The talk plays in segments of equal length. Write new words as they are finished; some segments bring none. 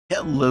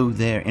Hello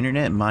there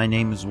internet, my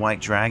name is White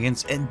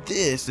Dragons and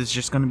this is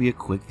just going to be a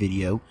quick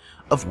video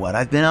of what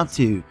I've been up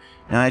to.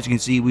 Now as you can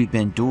see, we've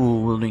been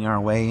dual wielding our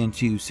way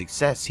into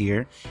success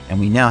here, and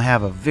we now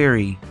have a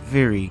very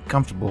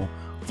comfortable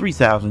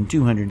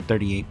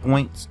 3,238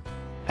 points.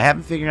 I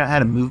haven't figured out how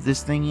to move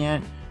this thing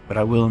yet, but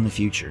I will in the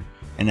future.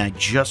 And I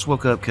just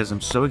woke up because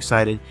I'm so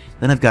excited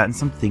that I've gotten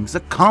some things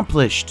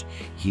accomplished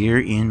here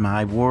in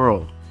my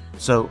world.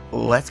 So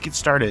let's get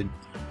started.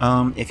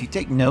 If you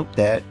take note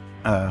that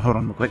hold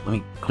on real quick, let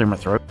me clear my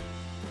throat.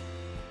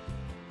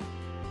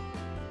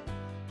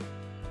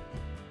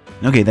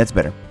 Okay, that's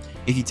better.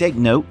 If you take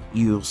note,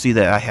 you'll see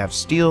that I have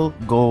steel,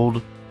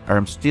 gold,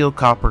 or steel,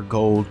 copper,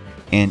 gold,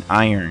 and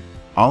iron.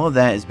 All of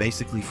that is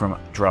basically from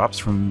drops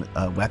from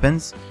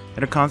weapons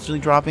that are constantly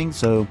dropping,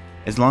 so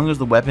as long as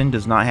the weapon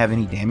does not have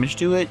any damage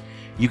to it,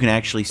 you can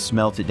actually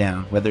smelt it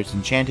down, whether it's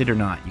enchanted or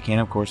not. You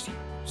can't, of course,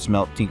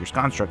 smelt Tinker's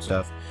Construct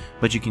stuff,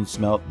 but you can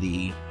smelt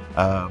the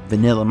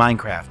vanilla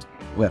Minecraft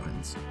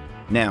weapons.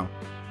 Now,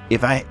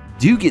 if I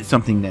do get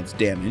something that's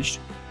damaged,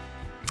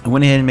 I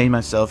went ahead and made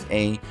myself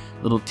a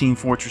little Team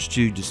Fortress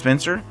 2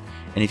 dispenser,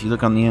 and if you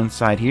look on the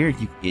inside here,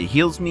 it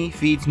heals me,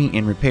 feeds me,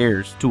 and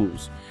repairs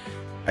tools.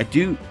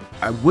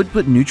 I would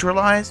put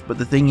neutralize, but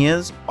the thing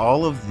is,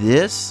 all of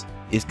this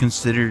is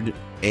considered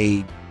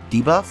a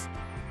debuff,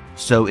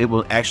 so it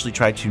will actually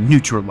try to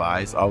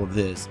neutralize all of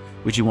this,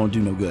 which it won't do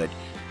no good.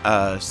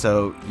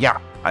 So yeah,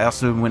 I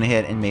also went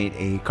ahead and made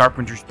a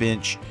carpenter's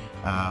bench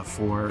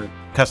for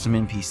custom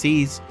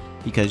NPCs,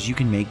 because you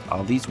can make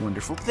all these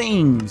wonderful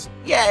things.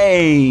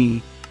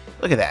 Yay!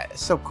 Look at that,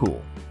 it's so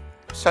cool.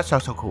 So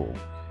cool.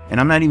 And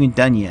I'm not even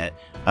done yet.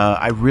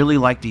 I really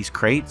like these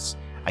crates.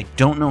 I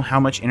don't know how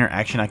much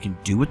interaction I can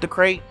do with the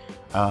crate,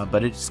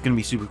 but it's gonna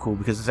be super cool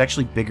because it's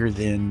actually bigger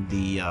than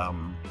the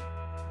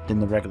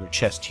regular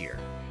chest here.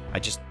 I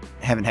just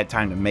haven't had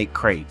time to make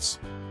crates.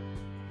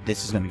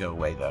 This is gonna go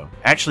away though.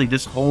 Actually,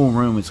 this whole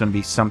room is gonna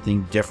be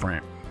something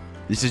different.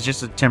 This is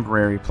just a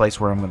temporary place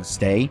where I'm going to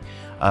stay,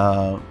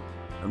 but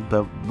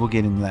we'll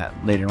get into that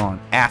later on.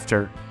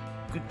 After,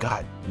 good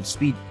God, the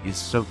speed is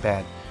so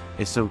bad,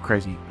 it's so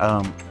crazy.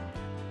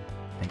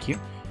 Thank you.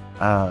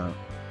 But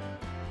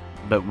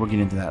we'll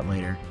get into that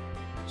later.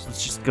 So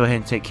let's just go ahead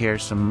and take care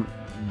of some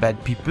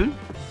bad people.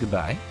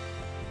 Goodbye.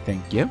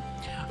 Thank you.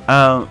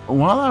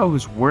 While I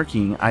was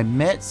working, I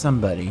met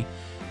somebody.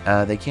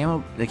 They came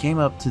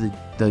up to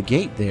the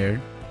gate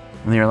there.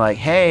 And they were like,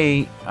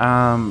 hey,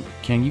 can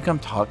you come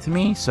talk to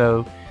me?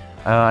 So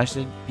I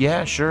said,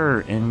 yeah,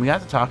 sure. And we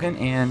got to talking,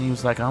 and he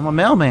was like, I'm a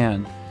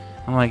mailman.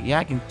 I'm like, yeah,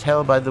 I can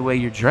tell by the way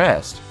you're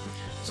dressed.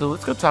 So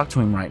let's go talk to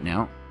him right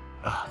now.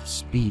 Oh, the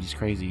speed is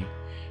crazy.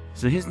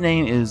 So his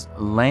name is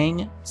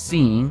Lang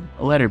Seen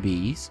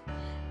Letterbees.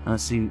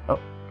 Let's see.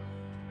 Oh,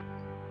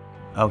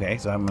 okay.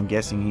 So I'm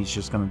guessing he's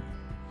just gonna.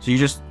 So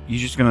you're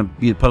just gonna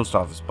be the post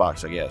office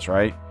box, I guess,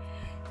 right?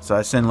 So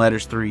I send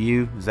letters through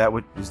you. Is that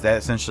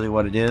essentially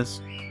what it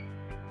is?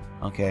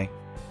 Okay.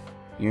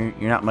 You're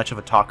not much of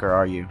a talker,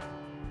 are you?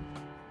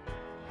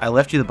 I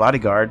left you the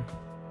bodyguard.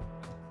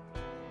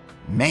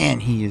 Man,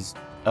 he is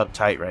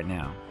uptight right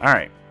now.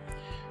 Alright.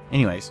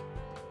 Anyways.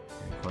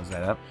 Close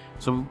that up.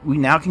 So we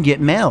now can get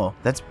mail.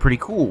 That's pretty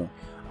cool.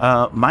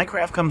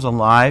 Minecraft comes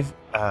alive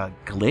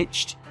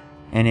glitched,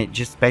 and it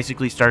just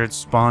basically started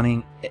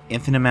spawning an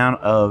infinite amount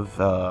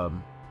of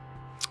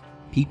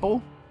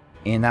people.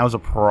 And that was a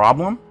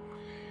problem,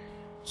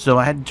 so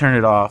I had to turn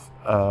it off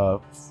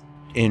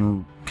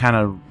and kind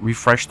of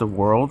refresh the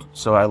world.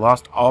 So I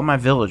lost all my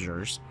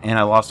villagers, and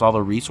I lost all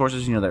the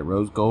resources, you know, that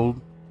rose gold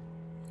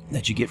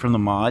that you get from the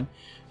mod.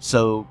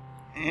 So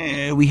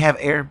we have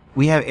air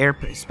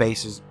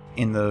spaces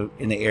in the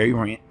area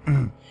we're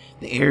in.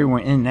 The area we're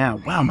in now.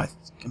 Wow,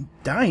 I'm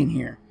dying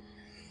here.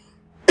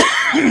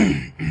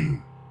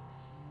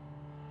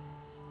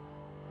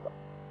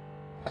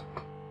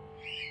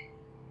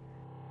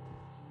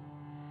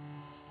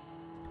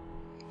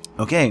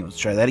 Okay, let's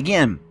try that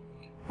again.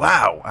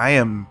 Wow, I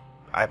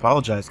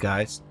apologize,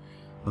 guys.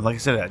 But like I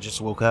said, I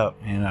just woke up,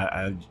 and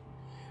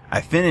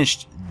I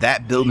finished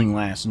that building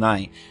last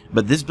night.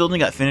 But this building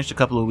got finished a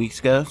couple of weeks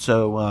ago,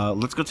 so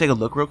let's go take a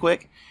look real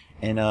quick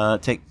and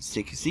take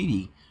a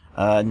CD.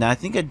 Now I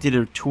think I did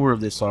a tour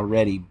of this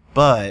already,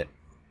 but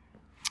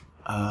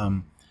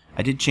I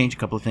did change a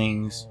couple of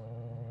things.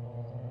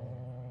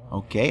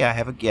 Okay, I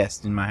have a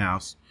guest in my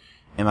house,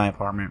 in my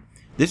apartment.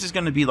 This is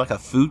going to be like a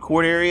food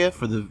court area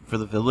for the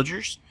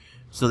villagers,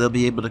 so they'll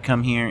be able to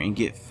come here and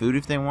get food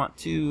if they want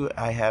to.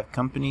 I have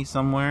company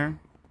somewhere.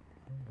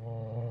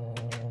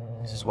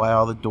 This is why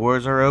all the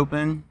doors are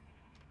open.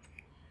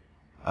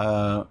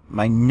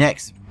 My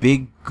next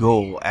big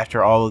goal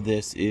after all of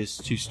this is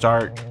to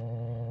start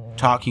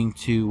talking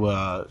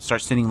to,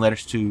 start sending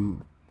letters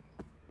to.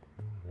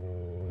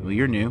 Well,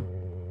 you're new.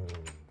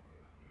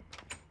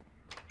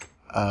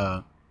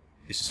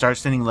 Is to start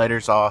sending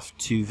letters off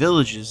to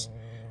villages.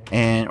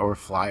 Or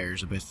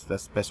flyers, that's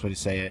the best way to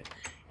say it,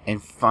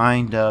 and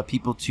find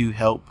people to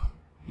help,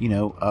 you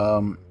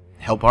know,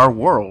 help our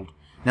world.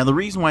 Now the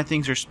reason why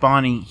things are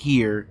spawning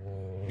here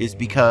is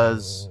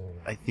because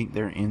I think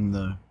they're in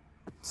the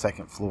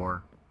second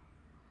floor,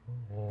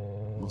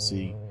 we'll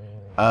see,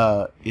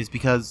 is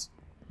because,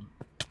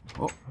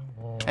 oh,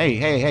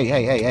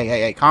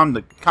 hey, calm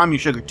your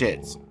sugar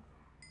tits.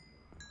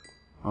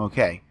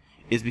 Okay,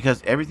 is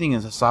because everything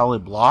is a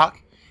solid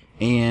block,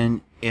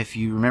 and if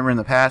you remember in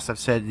the past, I've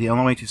said the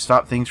only way to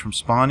stop things from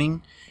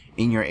spawning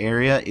in your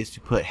area is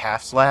to put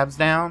half slabs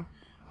down.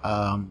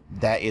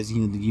 That is,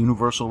 you know, the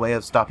universal way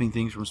of stopping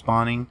things from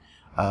spawning.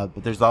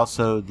 But there's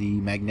also the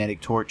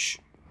magnetic torch,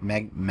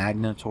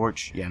 magna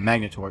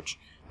torch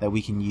that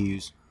we can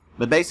use.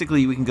 But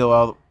basically, we can go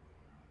all.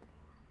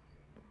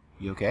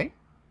 You okay?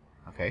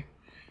 Okay.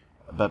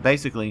 But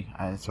basically,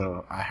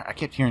 so I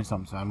kept hearing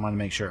something, so I wanted to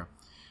make sure.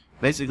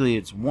 Basically,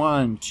 it's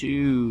 1,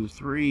 2,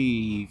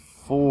 3,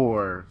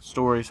 4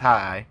 stories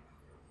high,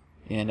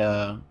 and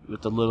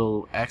with the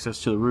little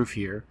access to the roof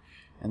here.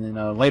 And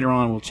then later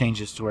on, we'll change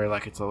this to where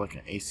like it's like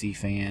an AC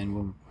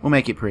fan. We'll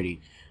make it pretty.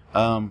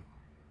 I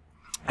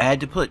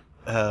had to put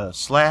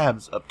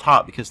slabs up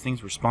top because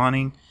things were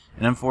spawning,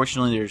 and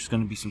unfortunately, there's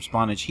going to be some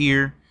spawnage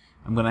here.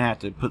 I'm going to have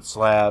to put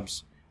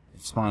slabs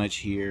and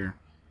spawnage here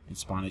and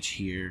spawnage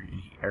here,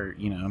 or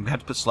you know, I'm going to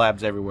have to put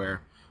slabs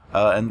everywhere.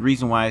 And the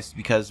reason why is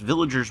because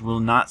villagers will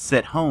not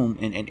set home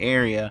in an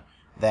area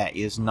that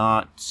is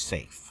not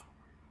safe.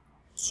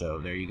 So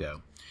there you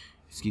go.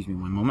 Excuse me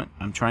one moment.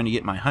 I'm trying to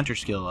get my hunter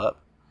skill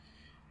up.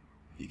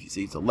 You can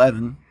see it's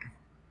 11.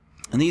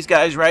 And these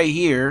guys right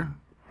here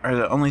are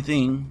the only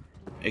thing,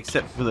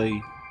 except for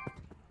the...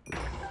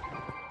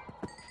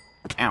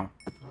 Ow.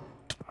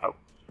 Oh.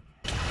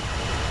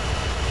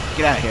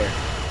 Get out of here.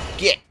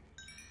 Get!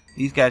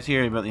 These guys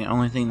here are about the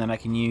only thing that I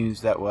can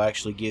use that will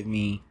actually give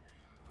me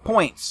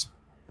points.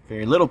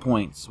 Very little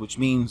points, which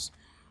means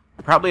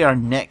probably our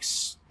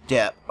next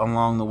step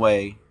along the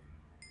way.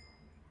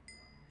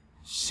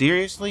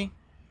 Seriously?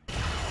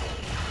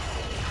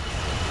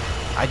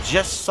 I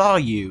just saw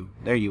you.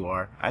 There you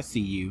are. I see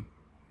you.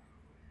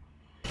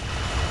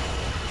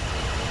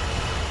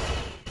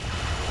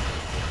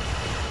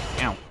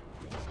 Ow.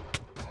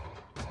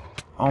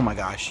 Oh my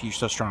gosh, you're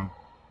so strong.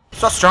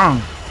 So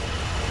strong!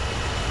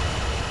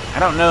 I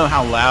don't know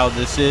how loud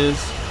this is.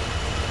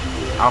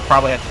 I'll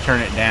probably have to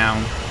turn it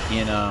down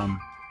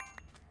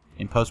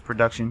in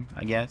post-production,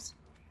 I guess.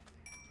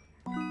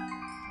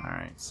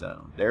 Alright,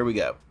 so there we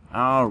go.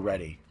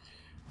 Alrighty.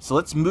 So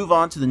let's move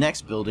on to the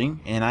next building,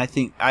 and I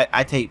think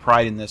I take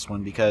pride in this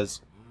one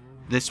because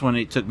this one,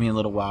 it took me a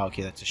little while.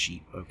 Okay, that's a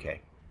sheep.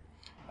 Okay.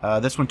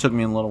 This one took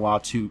me a little while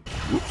to...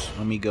 Oops.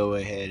 Let me go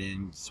ahead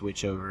and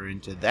switch over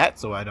into that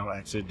so I don't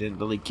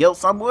accidentally kill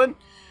someone.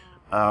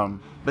 But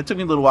it took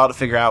me a little while to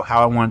figure out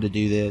how I wanted to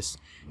do this.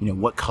 You know,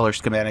 what color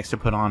schematics to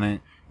put on it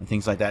and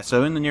things like that.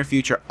 So in the near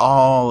future,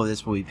 all of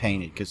this will be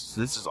painted because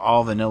this is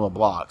all vanilla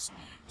blocks.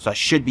 So I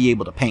should be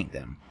able to paint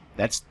them.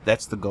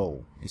 That's the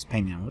goal, is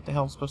painting them. What the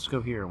hell is supposed to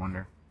go here, I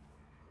wonder?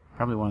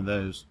 Probably one of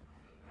those.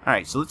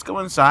 Alright, so let's go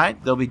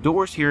inside. There'll be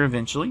doors here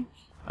eventually.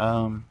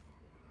 I'm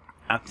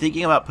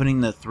thinking about putting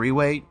the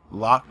three-way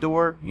lock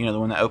door, you know, the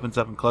one that opens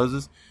up and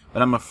closes,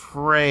 but I'm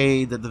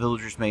afraid that the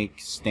villagers may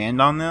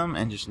stand on them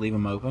and just leave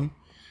them open.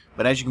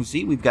 But as you can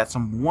see, we've got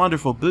some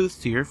wonderful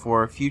booths here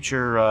for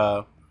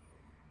future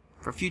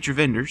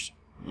vendors,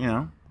 you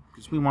know,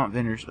 because we want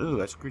vendors.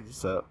 Ooh, I screwed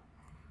this up.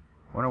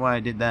 Wonder why I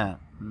did that.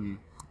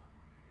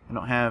 I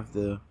don't have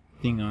the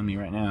thing on me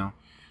right now.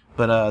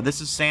 But this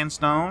is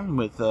sandstone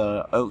with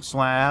oak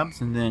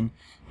slabs, and then,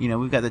 you know,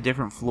 we've got the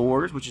different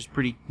floors, which is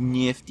pretty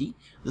nifty.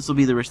 This will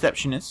be the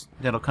receptionist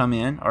that'll come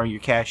in, or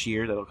your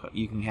cashier that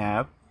you can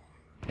have.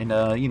 And,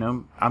 you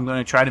know, I'm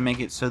going to try to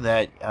make it so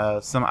that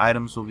some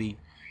items will be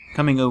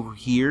coming over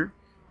here,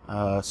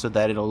 so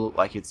that it'll look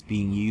like it's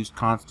being used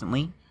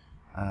constantly.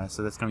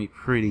 So that's going to be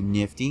pretty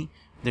nifty.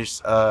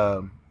 There's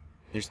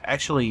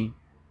actually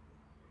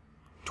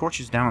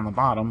torches down on the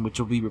bottom, which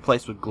will be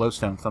replaced with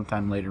glowstone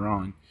sometime later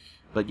on.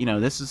 But, you know,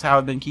 this is how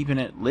I've been keeping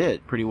it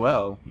lit pretty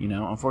well, you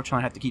know. Unfortunately,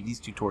 I have to keep these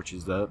two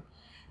torches up.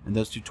 And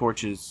those two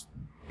torches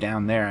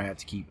down there I have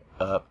to keep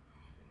up.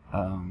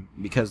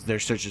 Because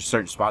there's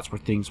certain spots where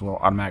things will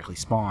automatically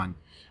spawn.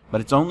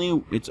 But it's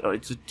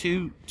a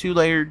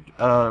two-layered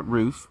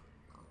roof.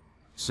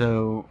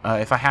 So,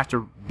 if I have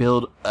to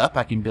build up,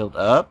 I can build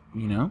up,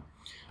 you know.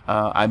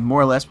 I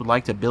more or less would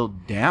like to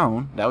build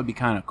down. That would be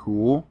kind of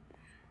cool.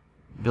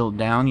 Build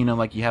down, you know,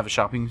 like you have a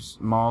shopping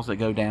malls that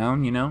go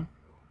down, you know.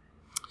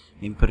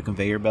 Maybe put a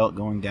conveyor belt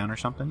going down or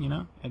something, you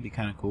know. That'd be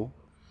kind of cool.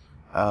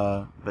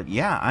 But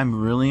yeah, I'm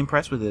really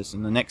impressed with this.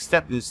 And the next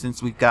step is,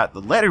 since we've got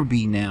the letter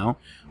B now,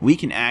 we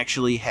can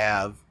actually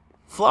have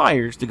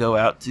flyers to go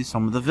out to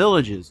some of the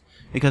villages.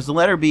 Because the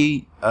letter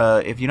B,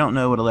 if you don't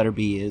know what a letter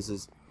B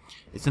is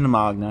it's in the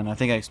Magna, and I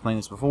think I explained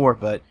this before,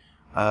 but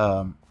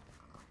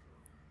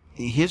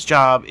his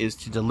job is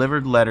to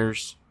deliver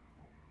letters.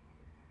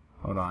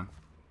 Hold on.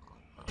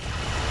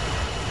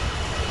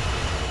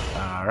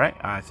 Alright,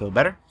 I feel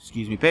better.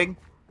 Excuse me, pig.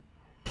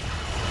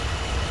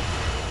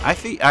 I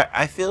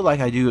feel like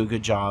I do a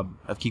good job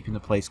of keeping the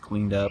place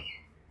cleaned up.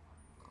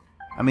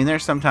 I mean,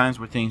 there's some times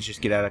where things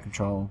just get out of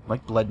control,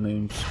 like blood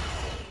moons,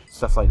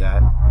 stuff like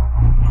that.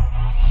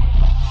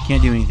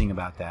 Can't do anything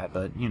about that,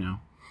 but, you know.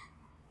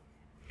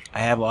 I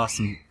have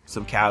lost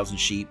some cows and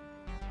sheep.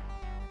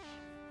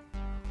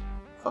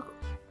 Fuck 'em.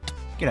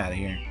 Get out of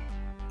here.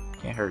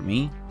 Can't hurt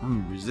me.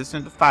 I'm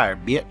resistant to fire,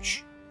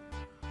 bitch.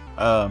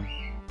 But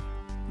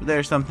there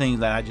are some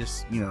things that I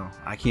just, you know,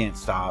 I can't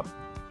stop.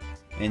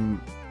 And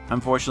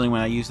unfortunately,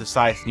 when I use the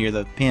scythe near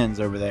the pins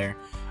over there,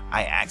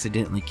 I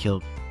accidentally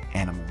killed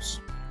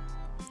animals.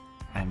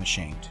 I'm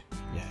ashamed.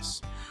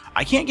 Yes.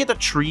 I can't get the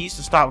trees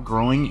to stop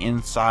growing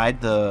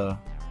inside the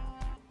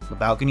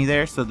balcony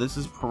there, so this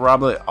is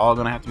probably all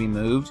gonna have to be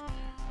moved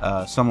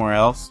somewhere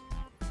else.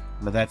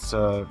 But that's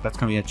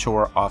gonna be a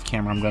chore off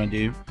camera I'm gonna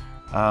do.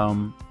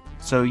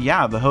 So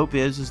yeah, the hope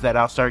is that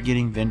I'll start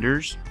getting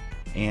vendors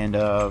and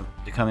to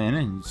come in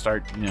and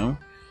start, you know,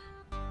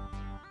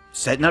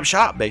 setting up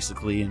shop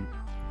basically, and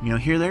you know,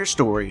 hear their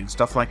story and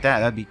stuff like that.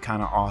 That'd be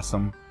kind of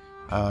awesome.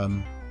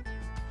 And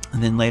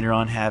then later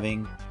on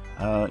having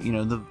you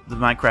know, the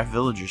Minecraft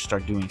villagers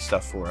start doing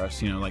stuff for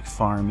us, you know, like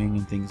farming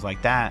and things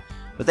like that,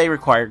 but they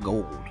require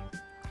gold.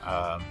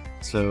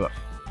 So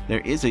there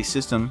is a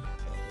system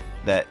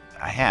that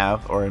I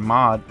have, or a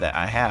mod that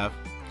I have.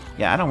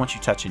 Yeah, I don't want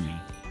you touching me.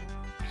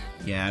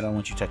 Yeah, I don't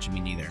want you touching me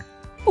neither.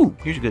 Ooh,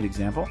 here's a good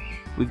example.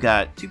 We've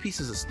got 2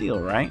 pieces of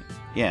steel, right?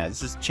 Yeah,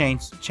 this is chain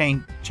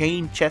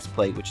chest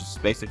plate, which is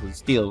basically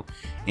steel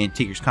in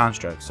Tinker's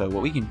construct. So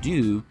what we can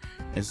do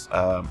is,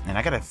 and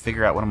I gotta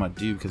figure out what I'm gonna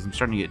do because I'm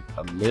starting to get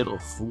a little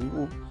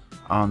fool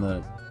on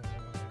the.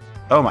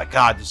 Oh my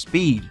God, the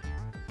speed!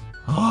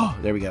 Oh,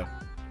 there we go.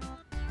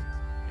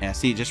 Yeah,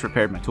 see, it just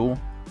repaired my tool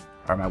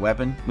or my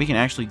weapon. We can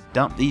actually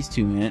dump these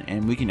 2 in,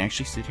 and we can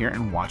actually sit here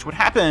and watch what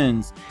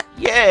happens.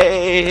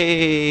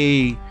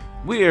 Yay!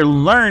 We're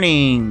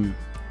learning.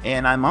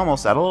 And I'm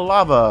almost out of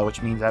lava,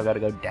 which means I've got to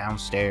go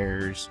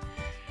downstairs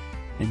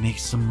and get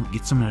some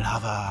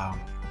lava.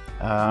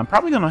 I'm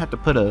probably gonna have to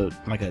put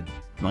I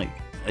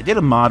did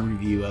a mod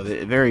review of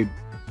it, a very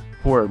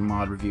poor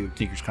mod review of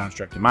Tinker's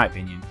Construct in my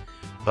opinion.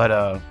 But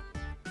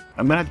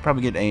I'm gonna have to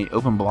probably get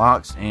open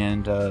blocks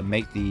and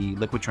make the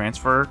liquid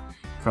transfer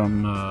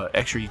from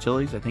extra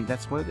utilities. I think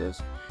that's what it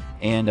is,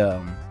 and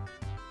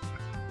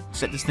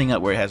set this thing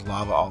up where it has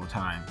lava all the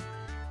time.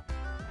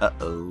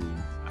 Uh-oh,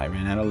 I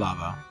ran out of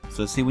lava.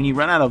 So see, when you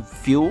run out of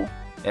fuel,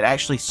 it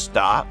actually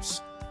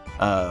stops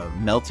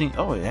melting.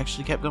 Oh, it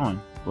actually kept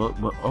going. Well,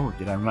 oh,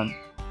 did I run?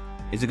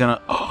 Is it gonna?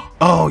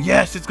 Oh,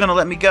 yes, it's gonna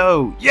let me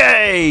go.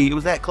 Yay! It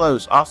was that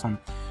close. Awesome.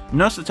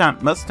 Most of the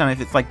time,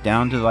 if it's like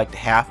down to like the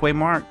halfway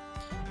mark,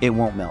 it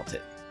won't melt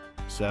it.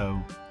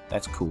 So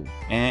that's cool.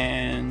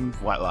 And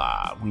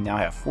voila, we now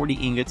have 40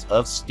 ingots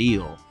of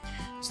steel.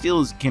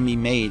 Steel can be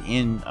made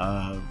in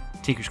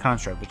Tinker's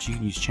Construct, but you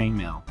can use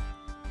chainmail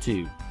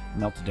to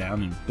melt it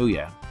down, and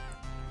booyah.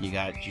 You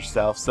got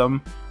yourself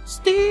some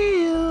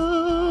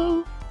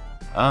steel.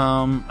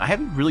 I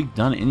haven't really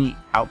done any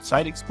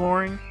outside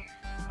exploring.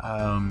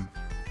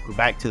 We're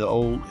back to the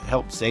old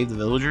help save the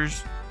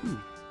villagers.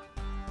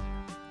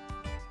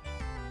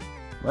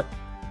 What?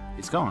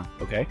 It's gone.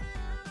 Okay.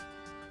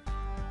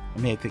 I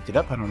may have picked it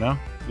up. I don't know.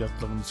 You have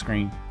to look on the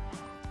screen.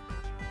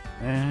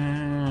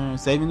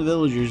 Saving the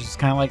villagers is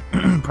kind of like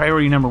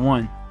priority number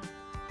 1.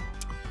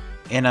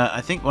 And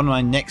I think one of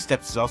my next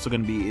steps is also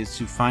going to be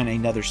to find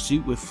another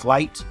suit with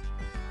flight,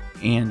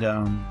 and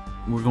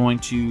we're going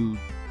to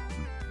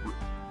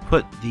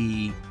put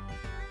the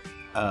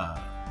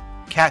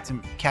Captain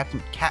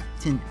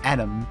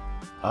Adam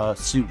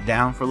suit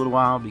down for a little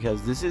while,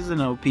 because this is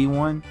an OP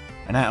one,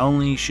 and I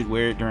only should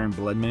wear it during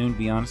Blood Moon, to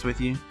be honest with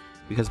you,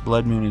 because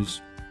Blood Moon is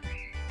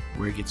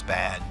where it gets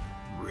bad,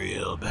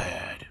 real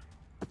bad.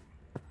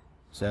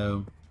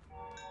 So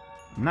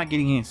I'm not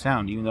getting any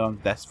sound, even though I'm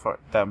that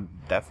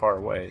far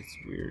away. It's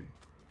weird.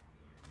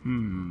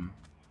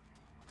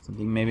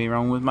 Something may be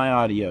wrong with my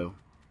audio.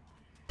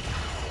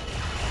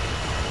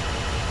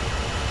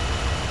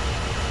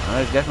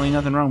 There's definitely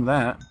nothing wrong with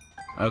that.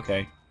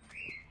 Okay.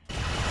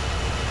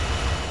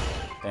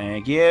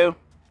 Thank you.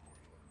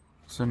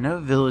 So no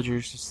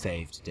villagers to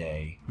save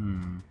today.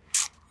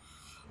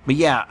 But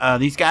yeah,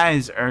 these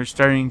guys are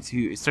starting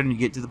to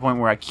get to the point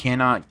where I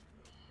cannot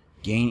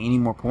gain any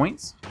more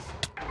points.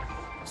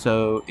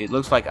 So it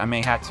looks like I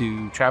may have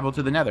to travel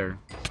to the Nether.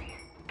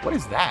 What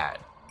is that?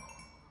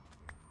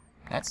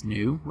 That's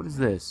new. What is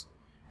this?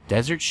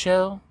 Desert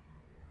shell?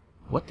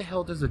 What the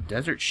hell does a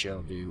desert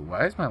shell do?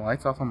 Why is my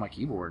lights off on my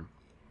keyboard?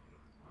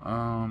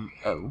 Oh.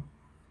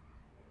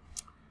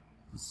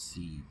 Let's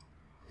see.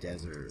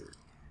 Desert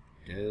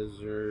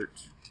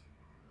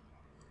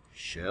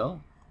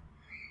shell?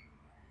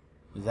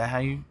 Is that how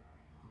you?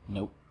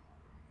 Nope.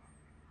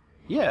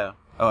 Yeah.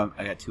 Oh,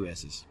 I got 2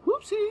 S's.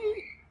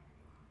 Whoopsie!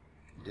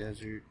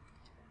 Desert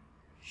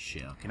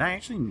shell. Can I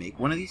actually make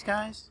one of these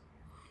guys?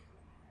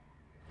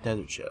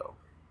 Desert shell.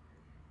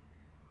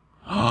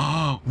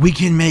 Oh, we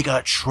can make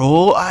a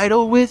troll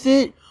idol with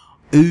it?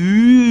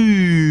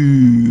 Ooh.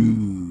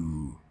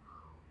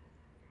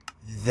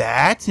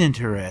 That's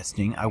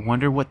interesting. I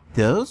wonder what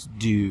those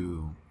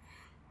do.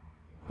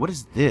 What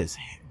is this?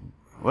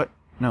 What?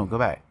 No, go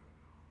back.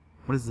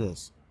 What is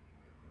this?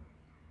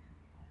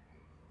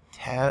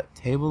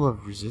 Table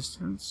of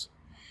resistance.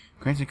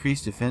 Grants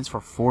increased defense for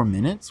 4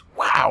 minutes.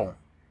 Wow.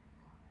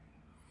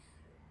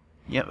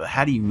 Yeah, but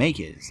how do you make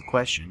it is the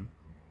question.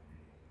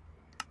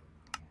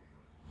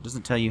 It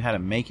doesn't tell you how to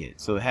make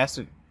it, so it has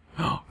to.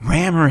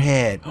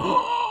 Rammerhead.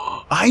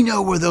 I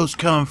know where those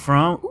come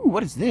from. Ooh,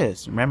 what is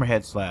this?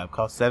 Rammerhead slab.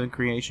 Costs 7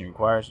 creation.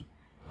 Requires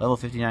level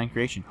 59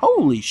 creation.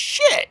 Holy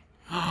shit!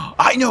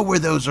 I know where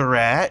those are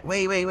at.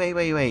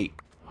 Wait.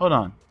 Hold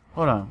on.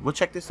 We'll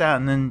check this out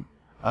and then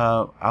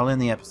I'll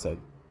end the episode.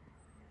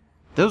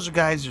 Those are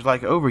guys are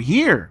like over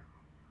here.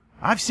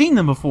 I've seen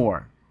them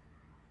before.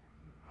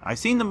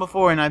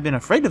 And I've been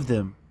afraid of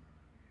them.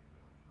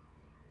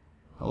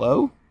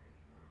 Hello?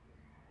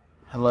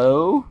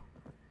 Hello?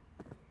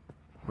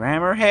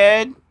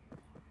 Rammerhead?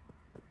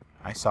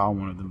 I saw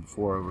one of them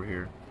before over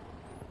here.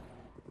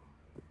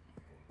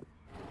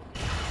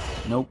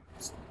 Nope.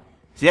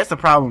 See, that's the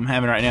problem I'm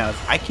having right now. Is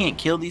I can't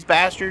kill these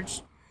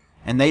bastards,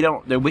 and they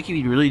don't. Their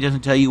wiki really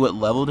doesn't tell you what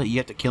level that you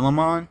have to kill them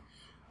on.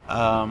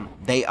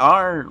 They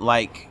are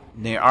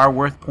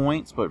worth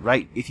points, but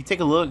if you take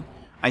a look,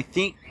 I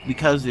think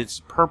because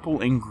it's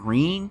purple and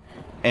green,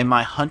 and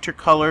my hunter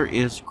color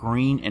is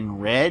green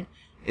and red,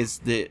 is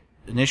the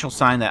initial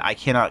sign that I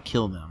cannot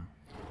kill them,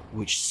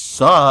 which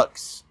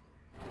sucks.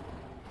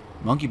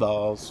 Monkey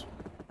balls.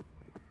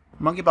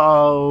 Monkey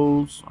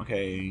balls.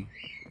 Okay.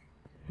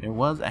 There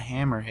was a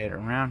hammerhead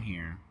around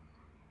here.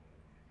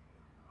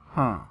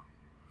 Huh.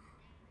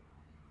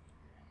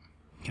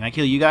 Can I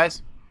kill you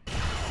guys?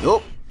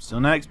 Nope.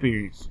 Still not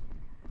experienced.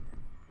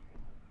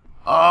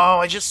 Oh,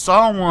 I just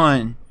saw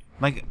one.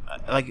 Like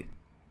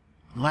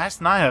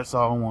last night I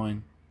saw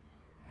one.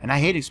 And I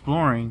hate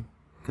exploring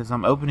because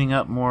I'm opening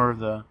up more of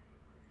the...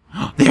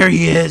 There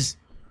he is!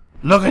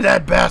 Look at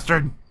that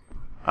bastard!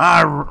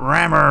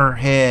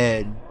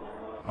 Rammerhead.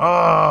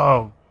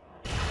 Oh.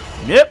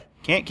 Yep.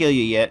 Can't kill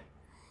you yet.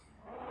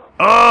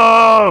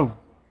 Oh!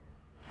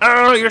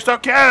 Oh, you're so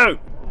cute!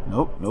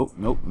 Nope.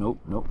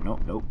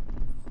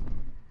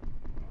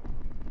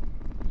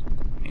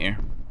 Here.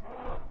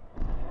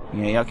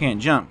 Yeah, y'all can't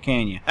jump,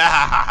 can you? Ha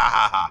ha ha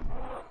ha ha!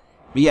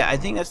 But yeah, I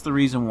think that's the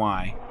reason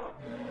why.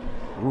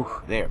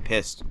 Ooh, they are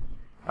pissed.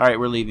 Alright,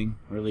 we're leaving.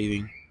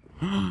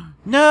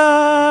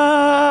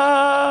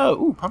 No!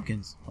 Ooh,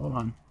 pumpkins. Hold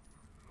on.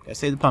 Gotta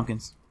save the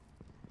pumpkins.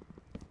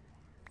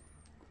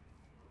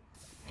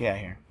 Get out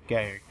of here.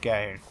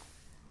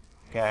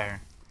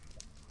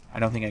 I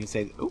don't think I can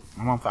save... Ooh,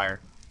 I'm on fire.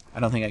 I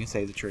don't think I can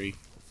save the tree.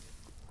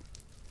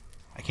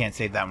 I can't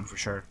save that one for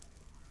sure.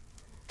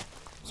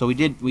 So we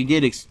did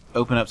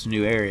open up some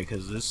new area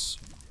because this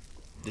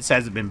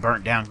hasn't been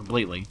burnt down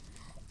completely.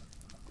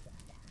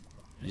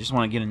 I just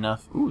want to get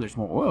enough... Ooh, there's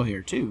more oil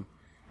here too.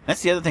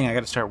 That's the other thing I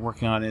got to start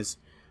working on is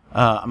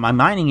my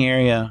mining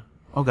area.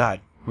 Oh God,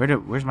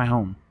 where's my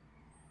home?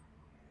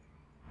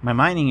 My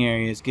mining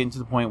area is getting to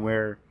the point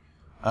where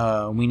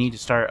we need to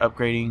start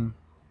upgrading.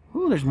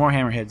 Ooh, there's more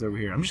hammerheads over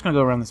here. I'm just gonna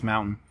go around this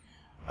mountain.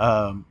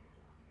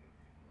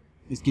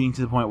 It's getting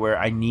to the point where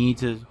I need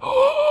to.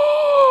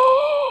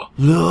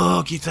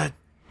 Look, it's a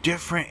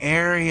different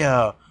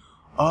area.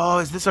 Oh,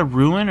 is this a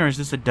ruin or is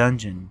this a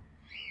dungeon?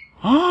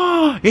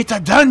 Oh, it's a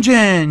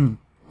dungeon.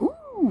 Ooh,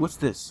 what's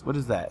this? What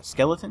is that?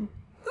 Skeleton?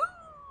 Ooh,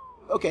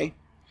 okay.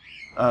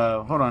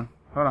 Hold on.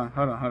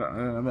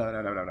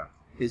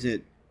 Is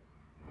it?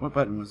 What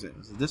button was it?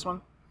 Was it this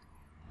one?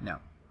 No.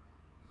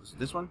 Was it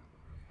this one?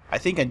 I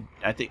think I'm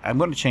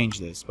going to change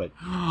this, but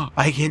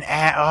I can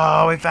add.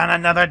 Oh, we found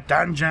another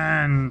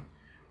dungeon.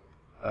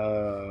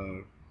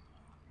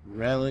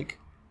 Relic,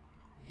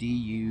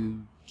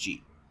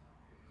 DUG.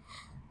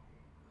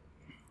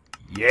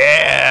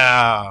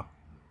 Yeah.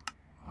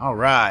 All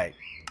right.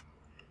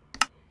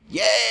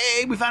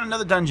 Yay! We found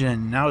another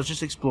dungeon. Now it's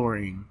just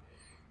exploring.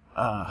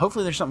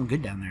 Hopefully there's something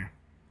good down there.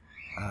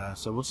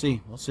 So we'll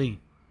see.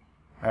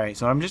 All right.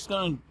 So I'm just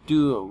gonna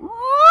do.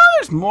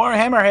 There's more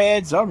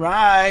hammerheads. All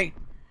right.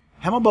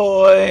 Hammer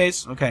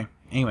boys. Okay.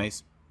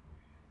 Anyways.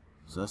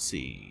 So let's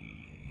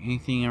see.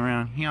 Anything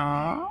around here?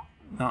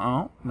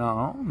 No.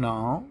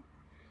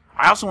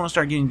 I also want to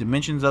start getting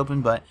dimensions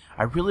open, but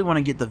I really want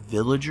to get the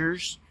villager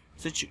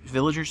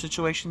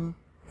situation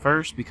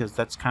first because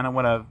that's kind of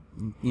what I've,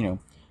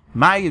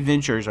 my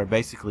adventures are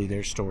basically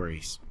their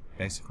stories.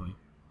 Basically.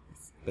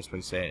 Best way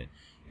to say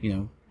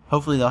it.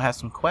 Hopefully they'll have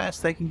some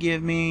quests they can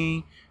give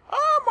me.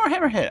 Oh, more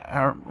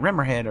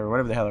Rammerhead, or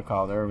whatever the hell they're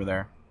called. They're over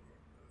there.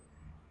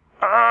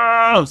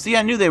 Oh, see,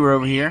 I knew they were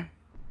over here.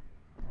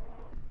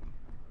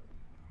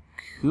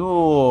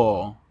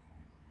 Cool.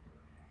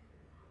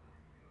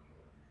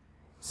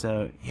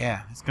 So,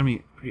 yeah, it's going to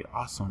be pretty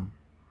awesome.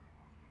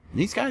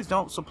 These guys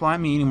don't supply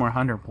me any more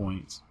hunter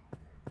points.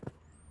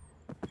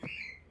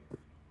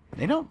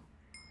 They don't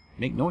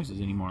make noises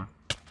anymore.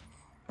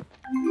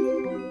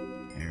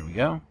 There we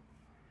go.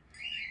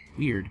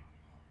 Weird.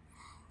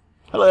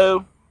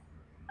 Hello.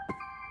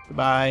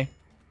 Goodbye.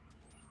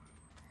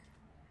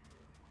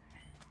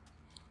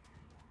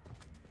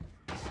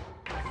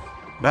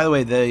 By the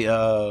way,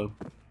 the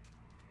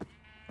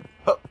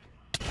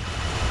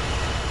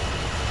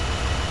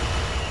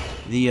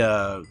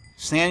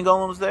sand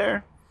golems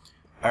there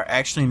are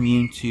actually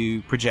immune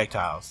to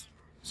projectiles.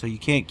 So you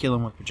can't kill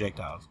them with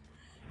projectiles.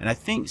 And I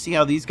think, see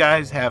how these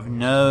guys have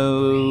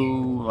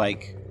no,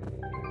 like,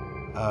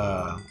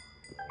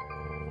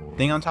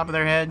 thing on top of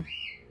their head?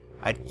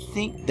 I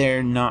think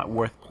they're not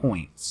worth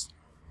points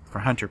for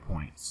hunter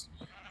points.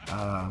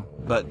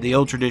 But the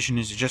old tradition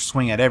is to just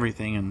swing at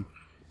everything and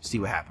see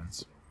what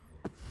happens.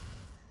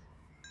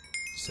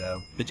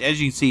 So, but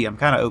as you can see, I'm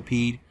kind of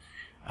OP'd.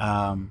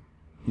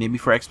 Maybe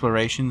for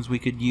explorations we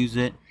could use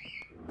it.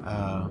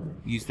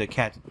 Use the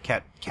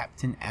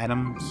Captain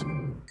Adams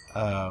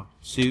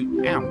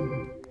suit.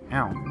 Ow.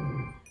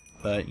 Ow.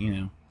 But, you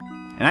know.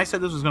 And I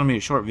said this was going to be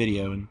a short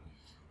video, and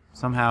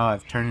somehow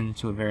I've turned it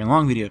into a very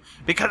long video.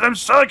 Because I'm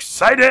so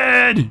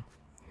excited!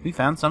 We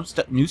found some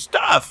new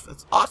stuff!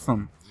 That's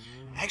awesome!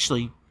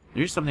 Actually,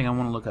 there's something I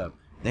want to look up.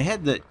 They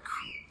had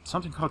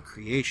something called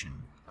creation.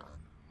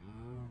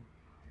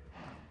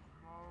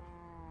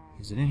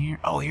 Is it in here?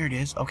 Oh, here it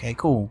is. Okay,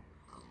 cool.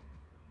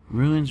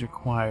 Ruins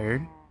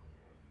required.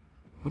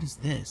 What is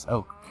this?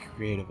 Oh,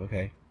 creative,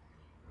 okay.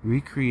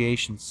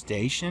 Recreation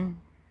station?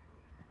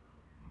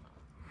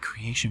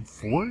 Creation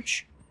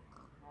forge?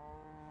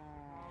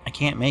 I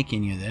can't make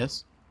any of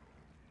this.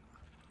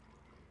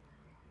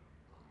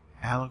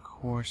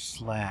 Alicore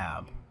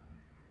slab.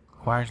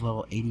 Requires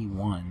level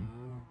 81.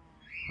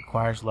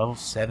 Requires level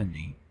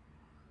 70.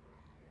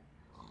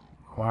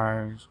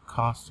 Requires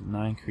cost of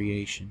 9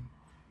 creation.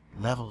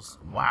 Levels,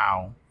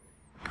 wow.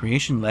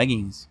 Creation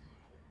leggings.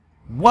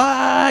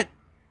 What?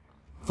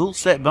 Full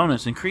set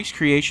bonus. Increased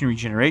creation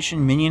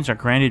regeneration. Minions are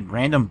granted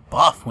random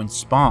buff when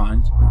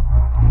spawned.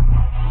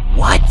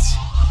 What?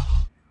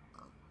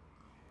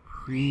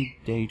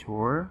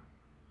 Predator.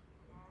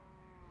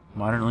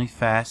 Moderately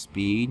fast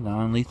speed.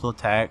 Non-lethal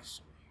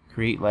attacks.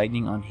 Create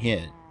lightning on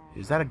hit.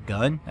 Is that a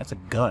gun? That's a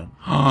gun.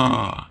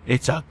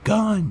 It's a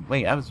gun!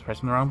 Wait, I was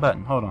pressing the wrong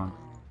button. Hold on.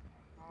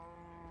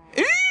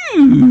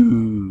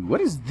 Ooh! What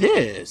is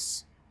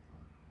this?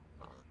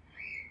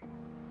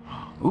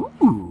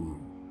 Ooh!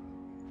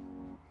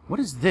 What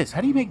is this?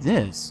 How do you make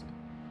this?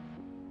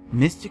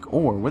 Mystic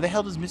ore. Where the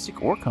hell does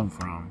mystic ore come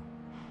from?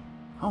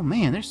 Oh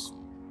man, there's...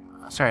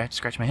 Sorry, I have to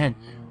scratch my head.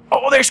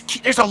 Oh,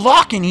 there's a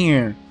lock in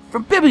here!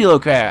 From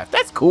Bibliocraft!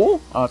 That's cool!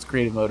 Oh, it's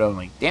creative mode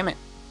only. Damn it.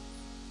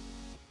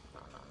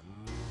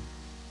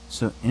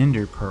 So,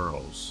 ender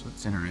pearls.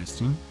 That's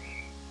interesting.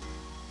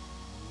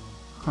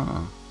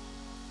 Huh.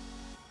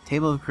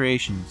 Table of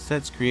creation.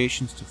 Sets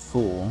creations to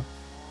full.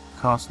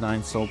 Cost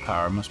 9 soul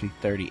power. Must be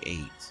 38.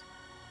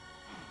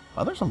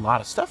 Oh, there's a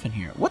lot of stuff in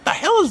here. What the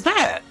hell is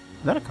that?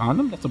 Is that a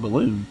condom? That's a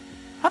balloon.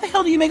 How the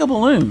hell do you make a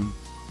balloon?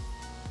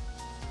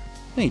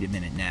 Wait a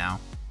minute now.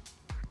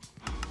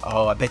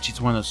 Oh, I bet you it's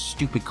one of those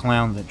stupid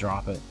clowns that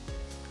drop it.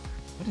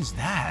 What is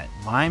that?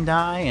 Lime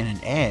dye and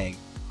an egg.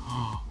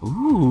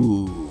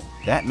 Ooh,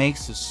 that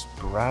makes a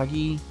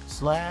sproggy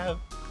slab?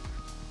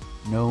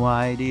 No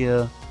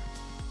idea.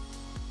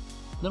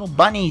 Little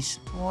bunnies.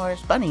 Oh,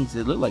 there's bunnies.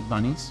 They look like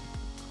bunnies.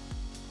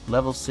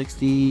 Level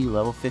 60,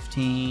 level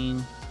 15.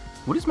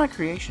 What is my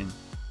creation?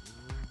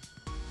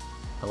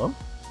 Hello?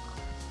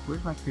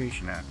 Where's my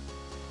creation at?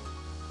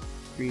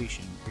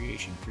 Creation.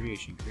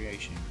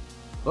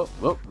 Oh,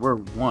 we're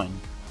 1.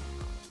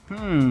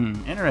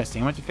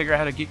 Interesting. I want to figure out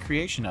how to get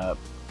creation up.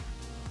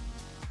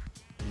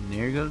 And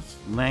there goes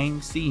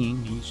Lang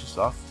seeing. He's just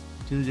off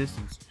to the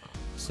distance.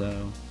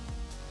 So,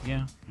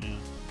 yeah.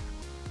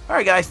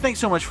 Alright guys, thanks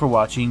so much for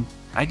watching.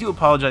 I do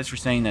apologize for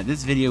saying that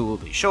this video will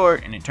be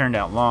short and it turned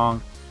out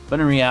long. But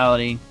in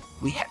reality,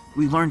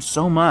 we learned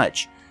so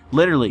much.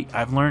 Literally,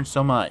 I've learned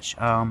so much.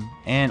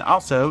 And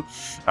also,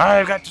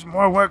 I've got some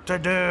more work to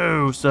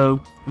do.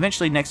 So,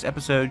 eventually next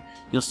episode,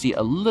 you'll see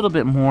a little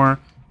bit more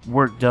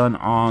work done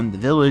on the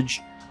village.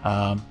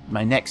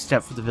 My next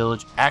step for the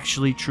village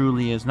actually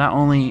truly is not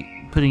only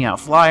putting out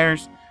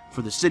flyers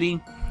for the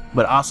city,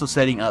 but also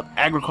setting up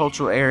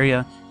agricultural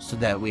area so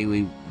that way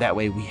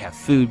we have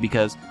food,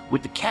 because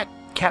with the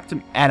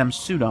Captain Adams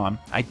suit on,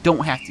 I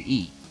don't have to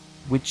eat,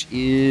 which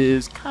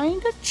is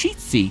kind of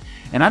cheatsy,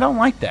 and I don't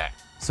like that.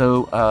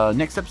 So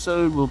next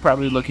episode we'll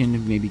probably look into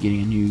maybe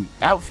getting a new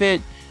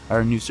outfit, or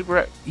a new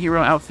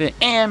superhero outfit,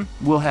 and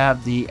we'll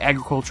have the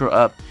agricultural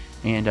up,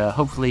 and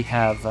hopefully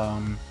have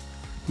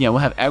we'll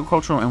have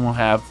agricultural and we'll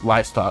have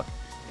livestock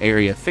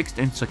area fixed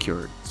and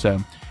secured. So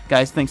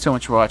guys, thanks so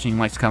much for watching.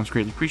 Likes, comments,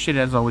 greatly appreciated.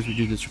 As always, we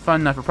do this for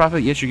fun, not for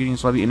profit. Yes, you're getting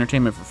Slubby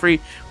entertainment for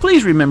free.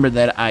 Please remember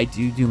that I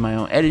do my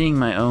own editing,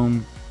 my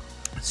own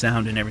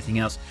sound and everything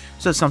else.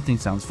 So something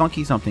sounds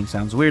funky, something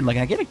sounds weird. Like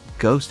I get a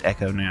ghost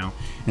echo now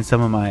in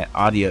some of my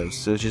audios,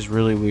 so it's just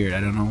really weird. I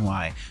don't know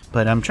why,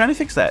 but I'm trying to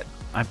fix that.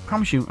 I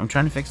promise you, I'm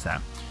trying to fix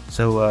that.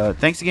 So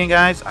thanks again,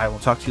 guys. I will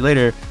talk to you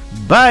later.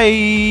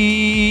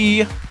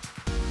 Bye.